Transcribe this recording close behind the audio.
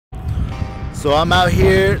So I'm out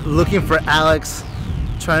here looking for Alex,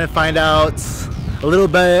 trying to find out a little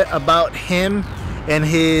bit about him and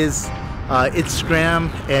his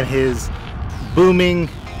Instagram and his booming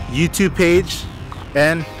YouTube page.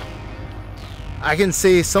 And I can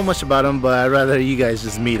say so much about him, but I'd rather you guys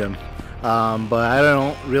just meet him. But I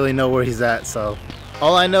don't really know where he's at, so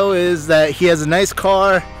all I know is that he has a nice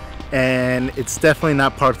car and it's definitely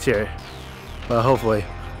not parked here, but hopefully.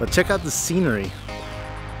 But check out the scenery.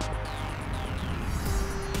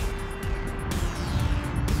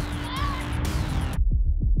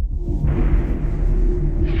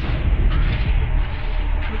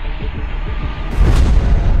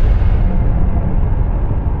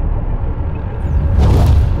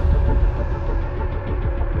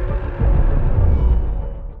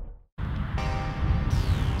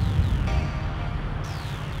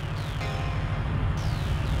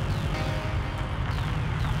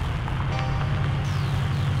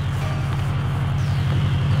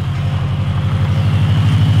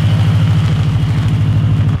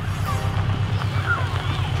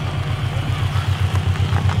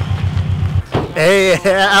 Hey,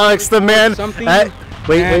 Alex the man.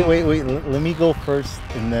 Wait. Let me go first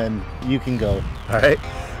and then you can go. All right.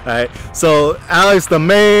 So, Alex the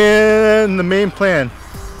main plan.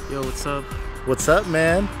 Yo, what's up? What's up,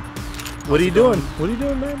 man? What are you doing? What are you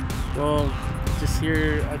doing, man? Well, just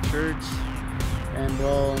here at church. And,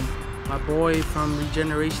 well, my boy from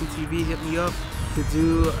Regeneration TV hit me up to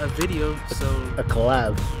do a video. So a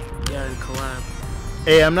collab. Yeah, a collab.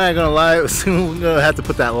 Hey, I'm not gonna lie. Soon we're gonna have to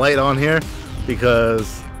put that light on here,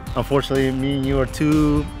 because unfortunately me and you are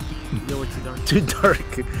too dark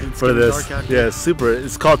for this. Yeah, super.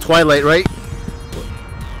 It's called Twilight, right?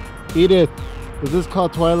 Edith, is this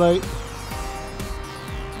called Twilight?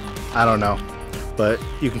 I don't know, but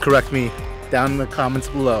you can correct me down in the comments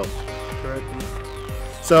below. Correct me.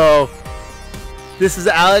 So this is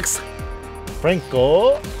Alex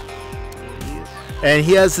Franco, and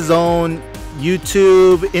he has his own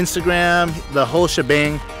YouTube, Instagram, the whole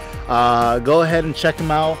shebang. Go ahead and check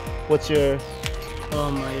him out. What's your...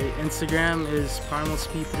 my Instagram is Primal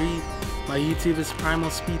Speed 3. My YouTube is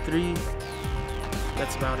Primal Speed 3.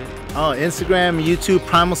 That's about it. Oh, Instagram, YouTube,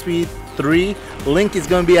 Primal Speed 3. Link is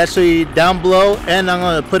going to be actually down below, and I'm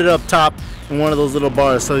going to put it up top in one of those little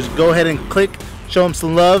bars. So just go ahead and click, show him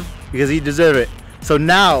some love, because he deserves it. So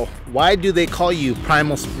now, why do they call you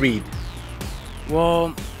Primal Speed?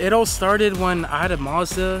 Well, it all started when I had a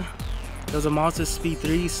Mazda. It was a Mazda Speed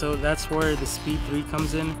 3, so that's where the Speed 3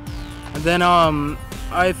 comes in. And then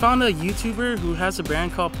I found a YouTuber who has a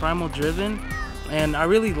brand called Primal Driven, and I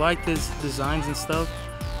really liked his designs and stuff.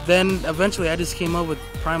 Then eventually I just came up with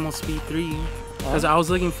Primal Speed 3 because I was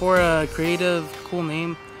looking for a creative, cool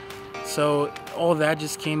name. So all that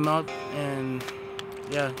just came up, and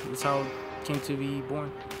yeah, that's how it came to be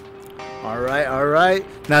born. All right.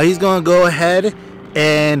 Now he's gonna go ahead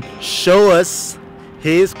and show us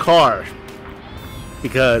his car,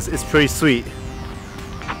 because it's pretty sweet,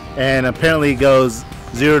 and apparently it goes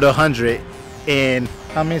 0 to 100 in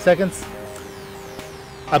how many seconds?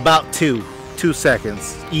 About two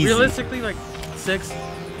seconds. Easy. Realistically, like six.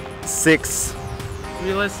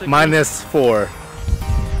 Realistically. Minus 4.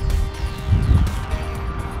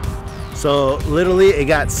 So literally it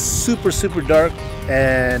got super dark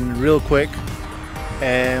and real quick,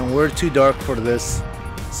 and we're too dark for this,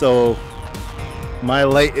 so my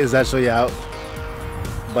light is actually out,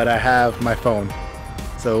 but I have my phone.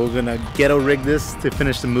 So we're gonna ghetto rig this to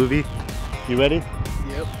finish the movie. You ready?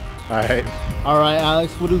 Yep. All right,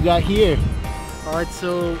 Alex, what do we got here? All right,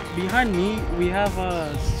 so behind me we have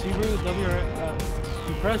a Subaru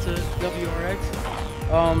Impreza WRX.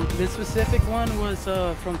 This specific one was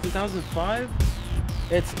from 2005.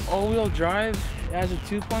 It's all-wheel drive. It has a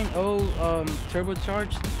 2.0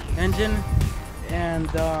 turbocharged engine,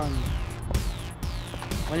 and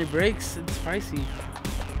when it brakes, it's pricey.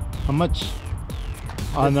 How much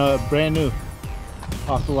on a brand new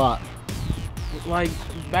off the lot? Like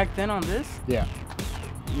back then on this? Yeah.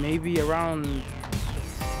 Maybe around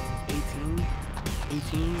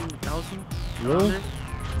 18,000. Really?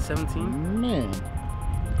 17. Man.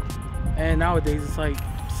 And nowadays it's like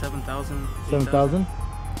 7,000. 7,000?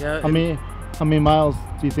 Yeah. How many miles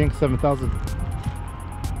do you think 7,000?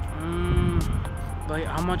 Like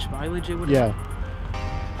how much mileage it would have?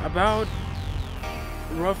 About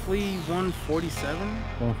roughly 147.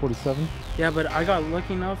 147? Yeah, but I got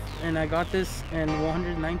lucky enough and I got this in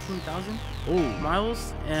 119,000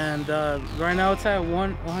 miles, and right now it's at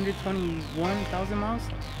 121,000 miles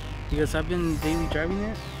because I've been daily driving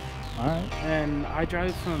it. Alright. And I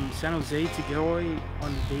drive from San Jose to Gilroy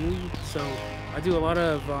on the daily, so I do a lot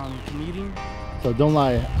of commuting. So don't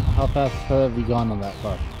lie. How fast have you gone on that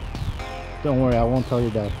car? Don't worry, I won't tell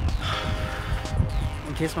your dad.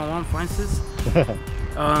 In case my mom finds this,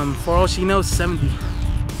 for all she knows, 70.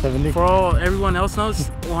 70? For all everyone else knows,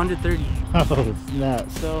 130. Oh snap!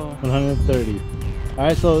 So 130. All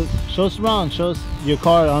right, so show us around. Show us your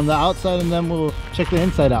car on the outside, and then we'll check the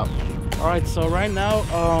inside out. all right, so right now,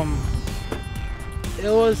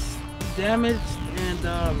 it was damaged and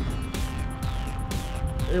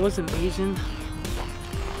it was an Asian,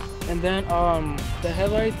 and then the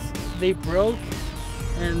headlights, they broke,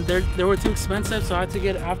 and they were too expensive, so I had to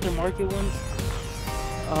get aftermarket ones.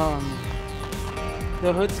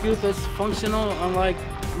 The hood scoop is functional, unlike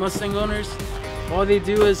Mustang owners. All they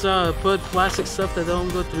do is put plastic stuff that don't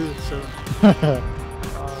go through. So,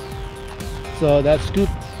 so that scoop,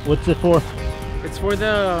 what's it for? it's for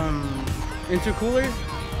the intercooler.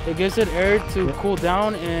 It gives it air to cool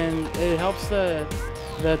down, and it helps the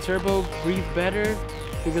turbo breathe better.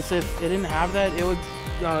 Because if it didn't have that, it would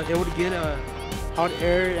get hot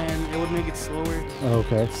air and it would make it slower.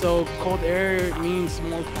 Okay. So cold air means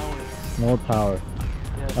more power. More power.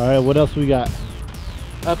 Yes. All right, what else we got?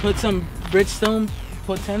 I put some Bridgestone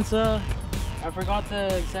Potenza. I forgot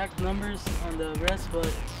the exact numbers on the rest,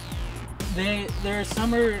 but they're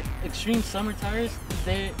extreme summer tires.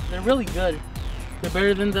 They're really good. They're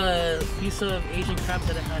better than the piece of Asian crap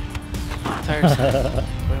that I had. Tires.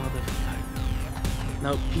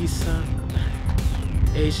 No, piece of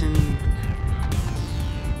Asian.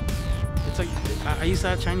 It's like I used to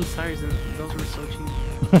have Chinese tires, and those were so cheap.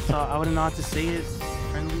 So I wouldn't know how to say it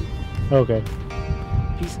friendly. Okay.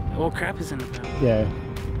 Piece. Well, crap is in the back. Yeah.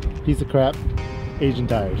 Piece of crap. Asian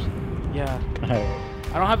tires. Yeah. All right.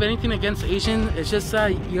 I don't have anything against Asian. It's just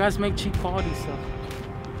that you guys make cheap quality stuff.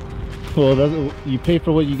 Well, you pay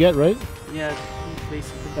for what you get, right? Yeah,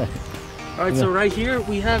 basically. Alright, so right here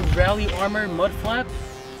we have Rally Armor mud flap.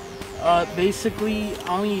 Basically I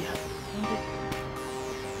only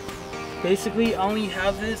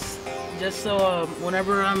have this just so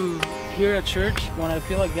whenever I'm here at church, when I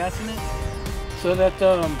feel like gassing it, so that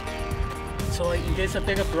so like in case I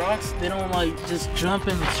pick up rocks, they don't like just jump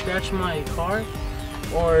and scratch my car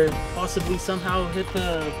or possibly somehow hit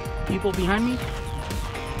the people behind me.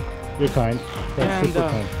 You're kind. That's super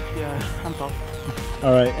kind. Yeah, I'm tough.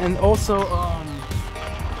 All right. And also,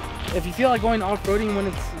 if you feel like going off-roading when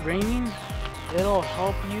it's raining, it'll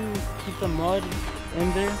help you keep the mud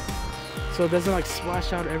in there so it doesn't like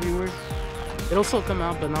splash out everywhere. It'll still come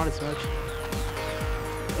out, but not as much.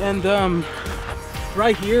 And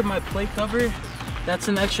right here, my plate cover, that's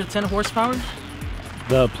an extra 10 horsepower.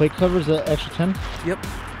 The plate cover's an extra 10? Yep.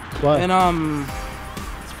 Why? And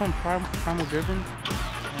it's from Primal Driven.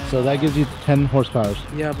 And, so that gives you 10 horsepower.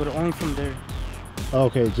 Yeah, but only from there.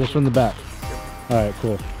 Okay, just from the back. Yep. All right,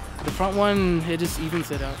 cool. The front one, it just evens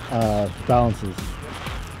it out. Balances.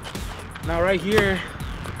 Now right here,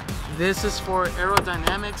 this is for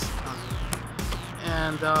aerodynamics,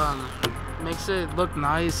 and makes it look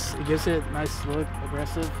nice. It gives it a nice look,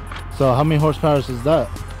 aggressive. So how many horsepower is that?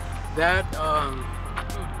 That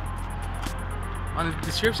on the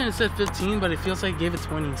description it said 15, but it feels like it gave it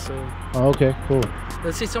 20. So. Oh, okay, cool.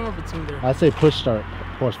 Let's say somewhere between there. I'd say push start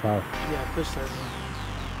horsepower. Yeah, push start.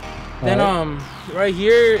 Then right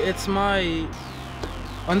here it's my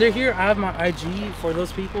under here I have my IG for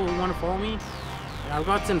those people who want to follow me. And I've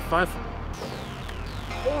gotten 5.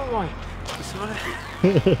 Oh my! You saw that?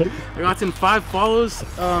 I gotten 5 follows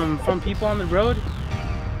from people on the road,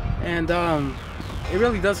 and it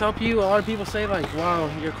really does help you. A lot of people say like, "Wow,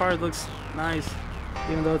 your car looks nice,"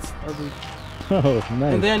 even though it's ugly. Oh,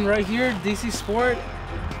 nice. And then right here, DC Sport.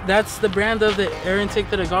 That's the brand of the air intake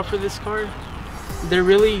that I got for this car. They're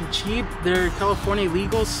really cheap. They're California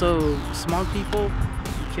legal, so small people,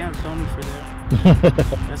 you can't tell me for that. It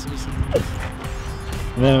has to be something else.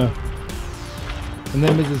 Yeah. And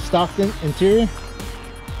then is it stocked interior?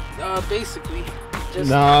 Basically. Just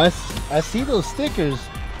No, I see those stickers.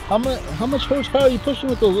 How much horsepower are you pushing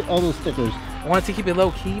with all those stickers? I wanted to keep it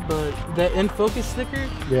low key, but the in focus sticker,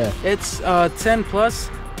 yeah, it's 10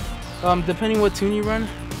 plus, depending what tune you run.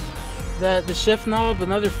 The shift knob,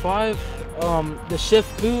 another 5. The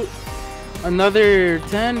shift boot, another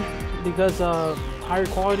 10, because higher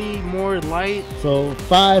quality, more light. So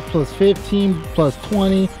 5 plus 15 plus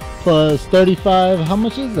 20 plus 35. How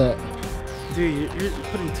much is that? Dude, you're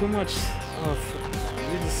putting too much. You're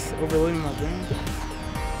just overloading my brain.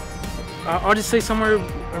 I'll just say somewhere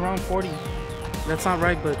around 40. That's not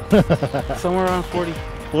right, but somewhere around 40.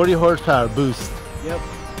 40 horsepower boost. Yep.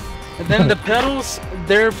 And then the pedals,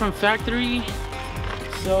 they're from factory.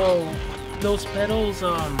 So those pedals,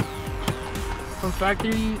 from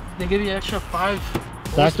factory, they give you extra 5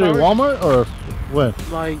 Factory horsepower. Walmart or what?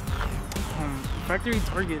 Like factory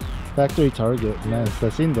Target. Factory Target. Yeah. Nice.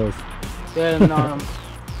 I've seen those. Then shall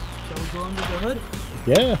we go under the hood?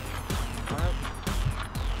 Yeah. Alright.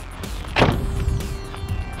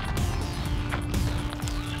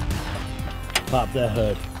 Pop that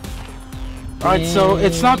hood. Alright, so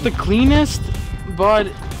it's not the cleanest,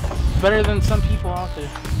 but better than some people out there.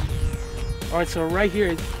 Alright, so right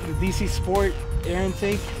here, the DC Sport air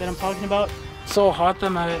intake that I'm talking about. So hot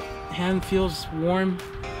that my hand feels warm.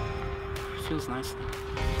 Feels nice.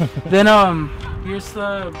 Then here's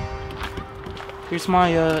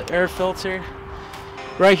my air filter.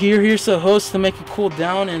 Right here, here's the hose to make it cool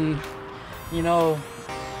down, and you know,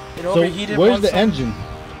 it overheated. So where's the engine?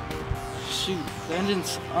 Shoot, the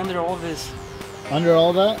engine's under all this. Under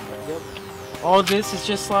all that? Yep. All this is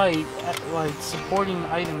just like supporting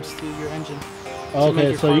items to your engine.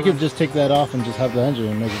 Okay, so you can just take that off and just have the engine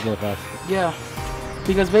and make it go faster. Yeah,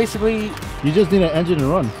 because basically you just need an engine to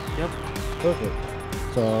run. Yep. Perfect.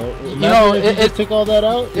 So you know, if you just take all that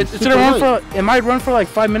out. It's gonna run for. It might run for like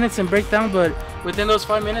 5 minutes and break down, but within those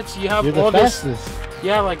 5 minutes, you have all this.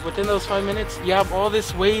 Yeah, like within those 5 minutes, you have all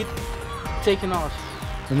this weight taken off.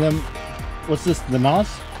 And then, what's this? The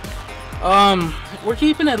NOS? We're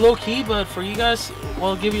keeping it low key, but for you guys,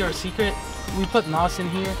 we'll give you our secret. We put NOS in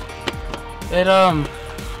here. It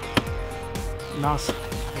NOS.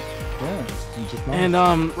 Yeah, just NOS. And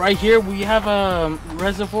right here we have a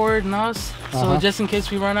reservoir NOS. So just in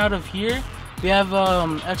case we run out of here, we have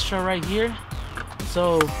extra right here.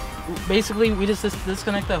 So basically, we just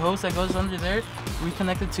disconnect the hose that goes under there,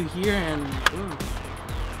 reconnect it to here, and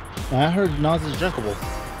ooh. I heard NOS is drinkable.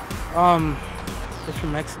 If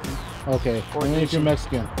you're Mexican. Okay. Or only if you're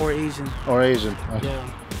Mexican. Or Asian. Or Asian. Yeah.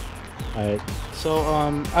 Alright. So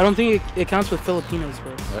I don't think it counts with Filipinos,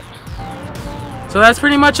 but. Right. So that's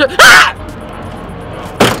pretty much it. Ah!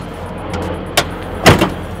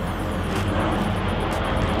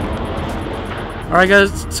 Alright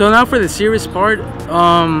guys, so now for the serious part.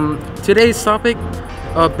 Today's topic,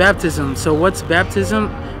 baptism. So what's baptism?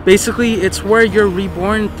 Basically, it's where you're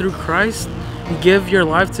reborn through Christ. You give your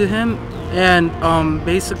life to Him, and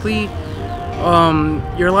basically,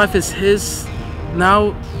 your life is His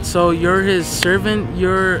now. So you're His servant.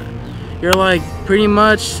 You're like pretty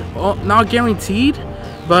much not guaranteed,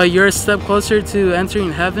 but you're a step closer to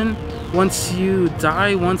entering heaven. Once you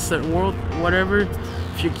die, once the world, whatever,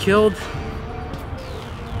 if you're killed,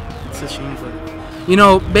 it's a shame, but you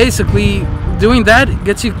know, basically doing that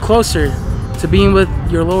gets you closer to being with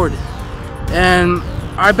your Lord. And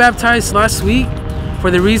I baptized last week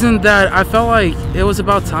for the reason that I felt like it was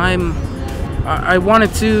about time. I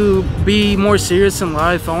wanted to be more serious in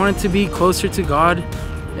life. I wanted to be closer to God.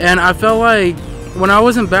 And I felt like when I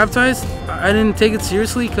wasn't baptized, I didn't take it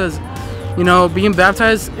seriously because, you know, being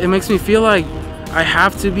baptized, it makes me feel like I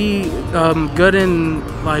have to be good in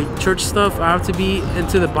like church stuff. I have to be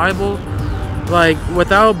into the Bible. Like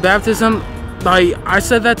without baptism, like I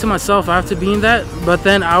said that to myself, I have to be in that, but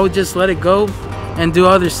then I would just let it go and do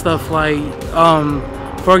other stuff. Like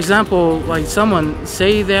for example, like someone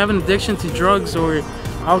say they have an addiction to drugs or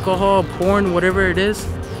alcohol, porn, whatever it is.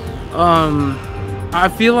 I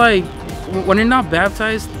feel like when you're not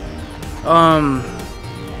baptized,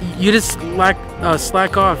 you just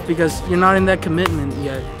slack off because you're not in that commitment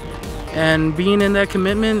yet. And being in that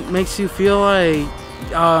commitment makes you feel like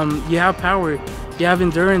you have power, you have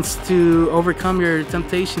endurance to overcome your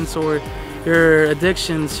temptations or your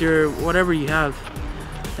addictions, your whatever you have.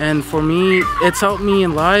 And for me, it's helped me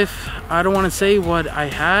in life. I don't want to say what I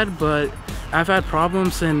had, but I've had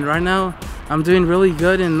problems, and right now I'm doing really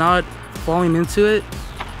good and not falling into it,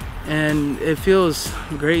 and it feels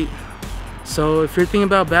great. So if you're thinking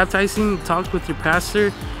about baptizing, talk with your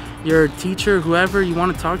pastor, your teacher, whoever you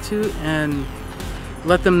want to talk to, and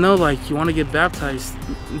let them know like you want to get baptized,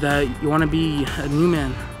 that you want to be a new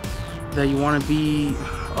man, that you want to be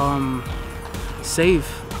saved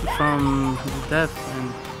from death.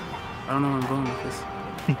 And I don't know where I'm going with this.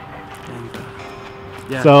 And,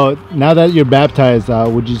 yeah. So now that you're baptized,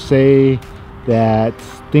 would you say that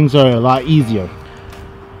things are a lot easier?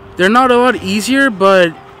 They're not a lot easier,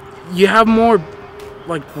 but you have more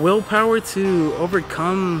like willpower to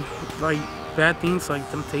overcome like bad things, like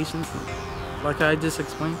temptations, like I just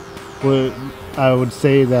explained. Well, I would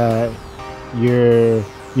say that you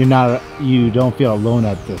don't feel alone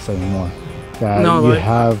at this anymore. That no, you like,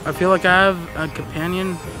 have. I feel like I have a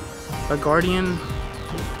companion, a guardian.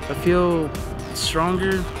 I feel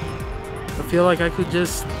stronger. I feel like I could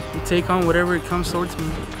just take on whatever it comes towards me.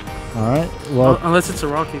 All right. Well, unless it's a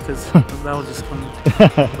rocket, because that'll just come.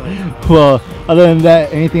 But, well, other than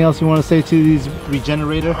that, anything else you want to say to these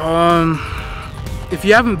Regenerator? If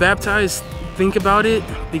you haven't baptized, think about it,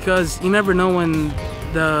 because you never know when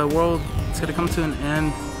the world is gonna come to an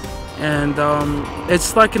end, and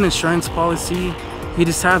it's like an insurance policy. You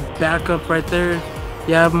just have backup right there.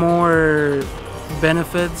 You have more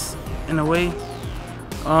benefits in a way.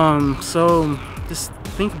 So just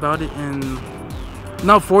think about it, and I'm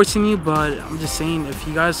not forcing you, but I'm just saying, if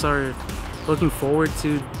you guys are looking forward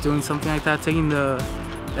to doing something like that, taking the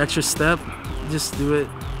extra step, just do it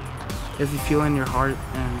if you feel in your heart,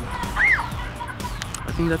 and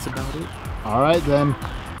I think that's about it. All right then.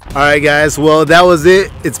 All right guys, well that was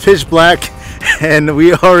it. It's pitch black and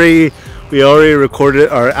we already recorded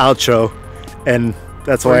our outro, and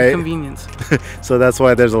that's For why convenience. so that's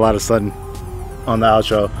why there's a lot of sun on the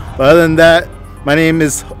outro. But other than that, my name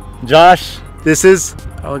is Josh. This is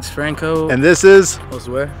Alex Franco. and this is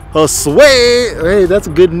Josue. Josue. Hey, that's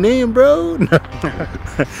a good name, bro.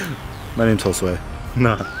 My name's Josue.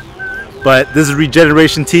 No. But this is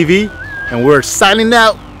Regeneration TV, and we're signing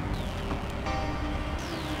out.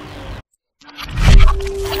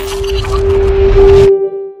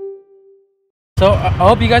 So I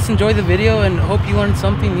hope you guys enjoyed the video and hope you learned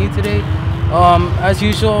something new today. As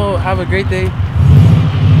usual, have a great day.